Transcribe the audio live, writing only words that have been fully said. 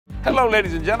Hello,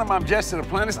 ladies and gentlemen, I'm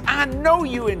Duplantis. I know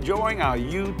you're enjoying our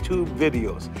YouTube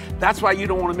videos. That's why you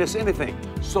don't want to miss anything.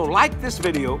 So like this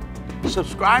video,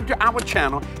 subscribe to our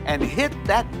channel, and hit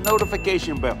that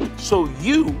notification bell so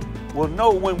you will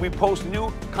know when we post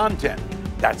new content.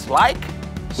 That's like,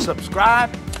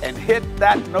 subscribe, and hit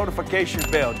that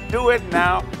notification bell. Do it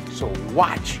now, so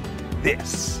watch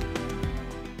this.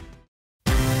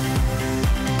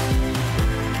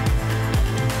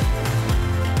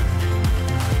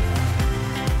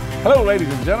 Hello,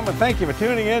 ladies and gentlemen. Thank you for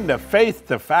tuning in to Faith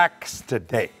to Facts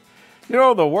today. You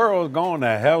know, the world's going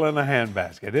to hell in a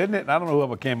handbasket, isn't it? I don't know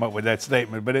whoever came up with that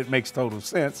statement, but it makes total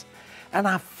sense. And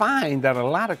I find that a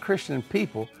lot of Christian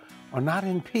people are not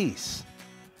in peace.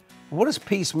 What does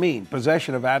peace mean?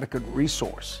 Possession of adequate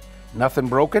resource. Nothing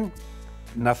broken,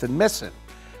 nothing missing.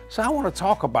 So I want to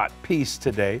talk about peace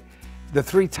today, the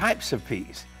three types of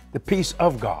peace. The peace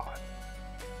of God,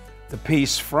 the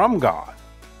peace from God,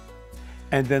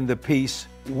 and then the peace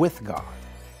with God.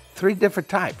 Three different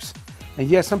types. And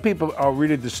yes, some people are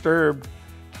really disturbed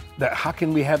that how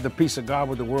can we have the peace of God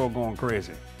with the world going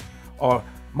crazy? Or,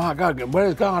 my God,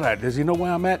 where's God at? Does he know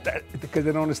where I'm at? Because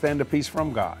they don't understand the peace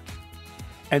from God.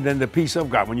 And then the peace of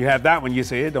God. When you have that one, you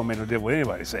say, it don't make no difference what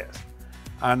anybody says.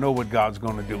 I know what God's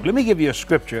going to do. Let me give you a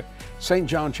scripture, St.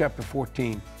 John chapter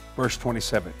 14, verse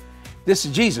 27. This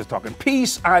is Jesus talking.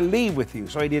 Peace I leave with you.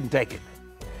 So he didn't take it.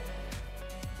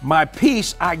 My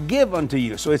peace I give unto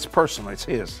you. So it's personal, it's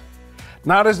his.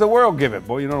 Not as the world give it.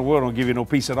 Boy, you know the world don't give you no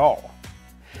peace at all.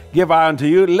 Give I unto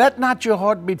you. Let not your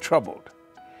heart be troubled,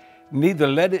 neither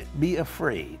let it be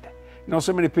afraid. You know,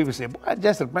 so many people say, boy,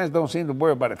 Destrehan don't seem to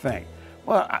worry about a thing.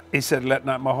 Well, he said, let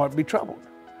not my heart be troubled.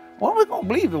 Well, we're going to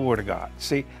believe the word of God.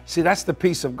 See, that's the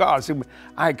peace of God. See,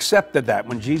 I accepted that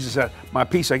when Jesus said, my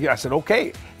peace I give. I said,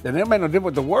 okay, then it made no difference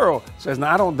what the world says.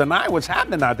 Now, I don't deny what's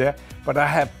happening out there, but I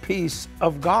have peace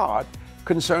of God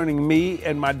concerning me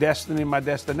and my destiny and my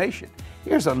destination.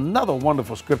 Here's another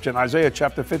wonderful scripture in Isaiah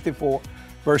chapter 54,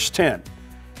 verse 10.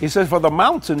 He says, for the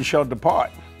mountains shall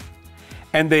depart,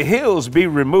 and the hills be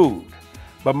removed,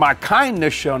 but my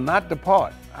kindness shall not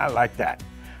depart. I like that.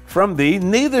 From thee,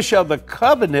 neither shall the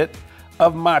covenant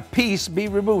of my peace be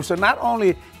removed. So not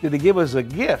only did he give us a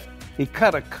gift, he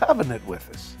cut a covenant with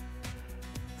us.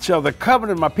 Shall the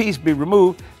covenant of my peace be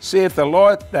removed, saith the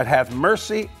Lord that hath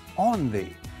mercy on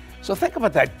thee. So think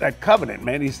about that covenant,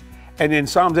 man. And in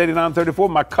Psalms 89:34,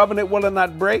 my covenant will I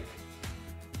not break,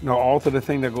 nor alter the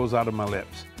thing that goes out of my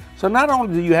lips. So not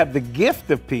only do you have the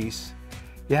gift of peace,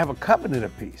 you have a covenant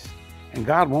of peace. And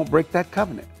God won't break that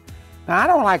covenant. Now, I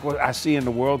don't like what I see in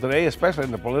the world today, especially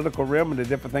in the political realm and the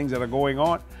different things that are going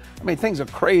on. I mean, things are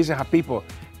crazy, how people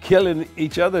killing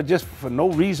each other just for no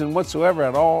reason whatsoever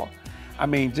at all. I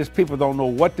mean, just people don't know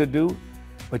what to do.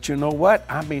 But you know what?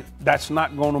 I mean, that's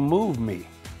not going to move me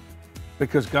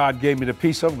because God gave me the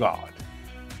peace of God,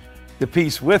 the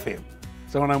peace with him.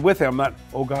 So when I'm with him, I'm not,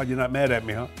 oh God, you're not mad at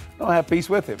me, huh? No, I have peace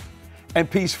with him and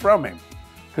peace from him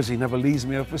because he never leaves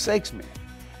me or forsakes me.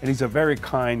 And he's a very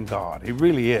kind God. He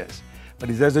really is. But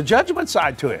there's a judgment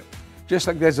side to him, just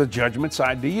like there's a judgment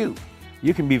side to you.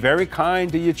 You can be very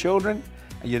kind to your children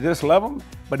and you just love them,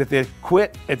 but if they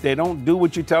quit, if they don't do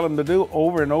what you tell them to do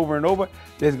over and over and over,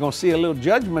 they're going to see a little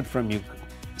judgment from you.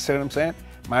 See what I'm saying?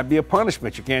 Might be a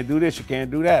punishment. You can't do this, you can't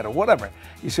do that, or whatever.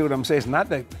 You see what I'm saying? It's not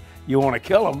that you want to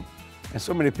kill them. And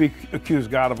so many people accuse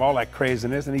God of all that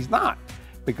craziness, and he's not.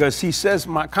 Because he says,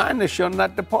 my kindness shall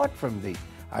not depart from thee.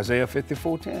 Isaiah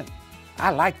 54:10. I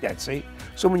like that, see?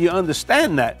 So when you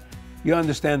understand that, you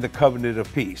understand the covenant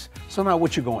of peace. So now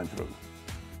what you going through?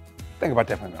 Think about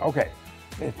that for a minute. Okay,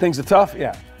 things are tough?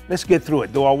 Yeah, let's get through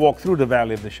it. Though I walk through the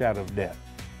valley of the shadow of death.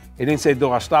 It didn't say,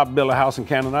 though I stop, build a house, and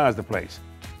canonize the place.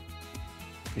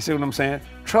 You see what I'm saying?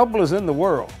 Trouble is in the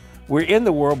world. We're in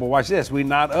the world, but watch this, we're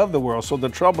not of the world. So the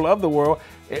trouble of the world,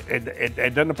 it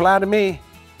doesn't apply to me.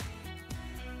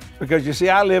 Because you see,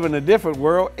 I live in a different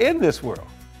world in this world.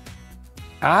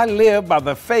 I live by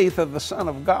the faith of the Son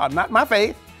of God, not my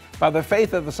faith, by the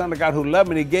faith of the Son of God who loved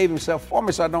me and he gave himself for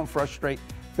me so I don't frustrate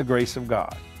the grace of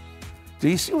God. Do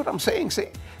you see what I'm saying? See,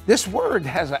 this word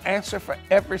has an answer for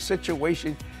every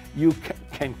situation you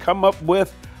can come up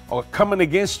with or coming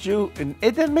against you, and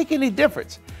it doesn't make any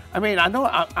difference. I mean, I know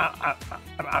I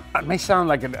may sound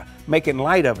like making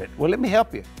light of it. Well, let me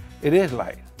help you. It is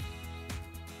light.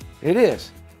 It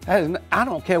is. I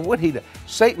don't care what he does.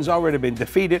 Satan's already been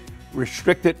defeated,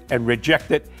 restricted, and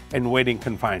rejected, and waiting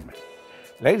confinement.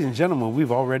 Ladies and gentlemen,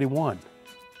 we've already won.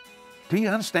 Do you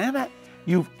understand that?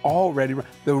 You've already won.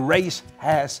 The race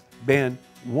has been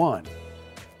won.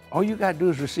 All you got to do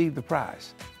is receive the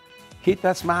prize. Keep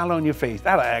that smile on your face.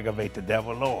 That'll aggravate the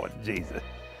devil, Lord Jesus.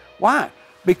 Why?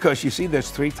 Because you see, there's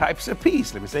three types of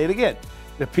peace. Let me say it again.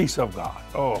 The peace of God.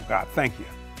 Oh, God, thank you.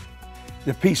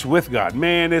 The peace with God.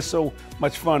 Man, it's so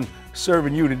much fun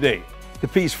serving you today. The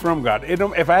peace from God.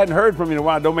 If I hadn't heard from you in a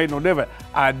while, it don't make no difference.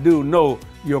 I do know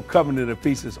your covenant of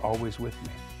peace is always with me.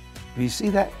 Do you see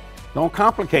that? Don't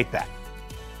complicate that.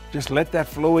 Just let that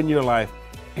flow in your life,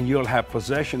 and you'll have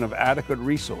possession of adequate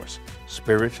resource,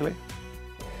 spiritually,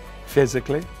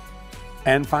 physically,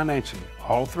 and financially,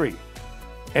 all three.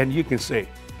 And you can say,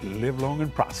 live long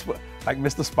and prosper, like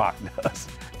Mr. Spock does.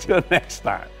 Till next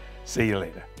time, see you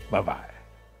later. Bye-bye.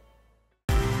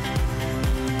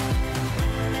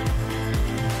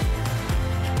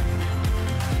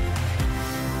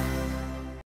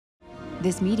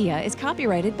 This media is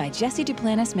copyrighted by Jesse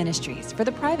Duplantis Ministries for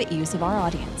the private use of our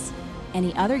audience.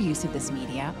 Any other use of this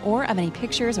media or of any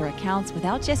pictures or accounts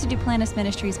without Jesse Duplantis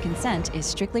Ministries' consent is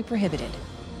strictly prohibited.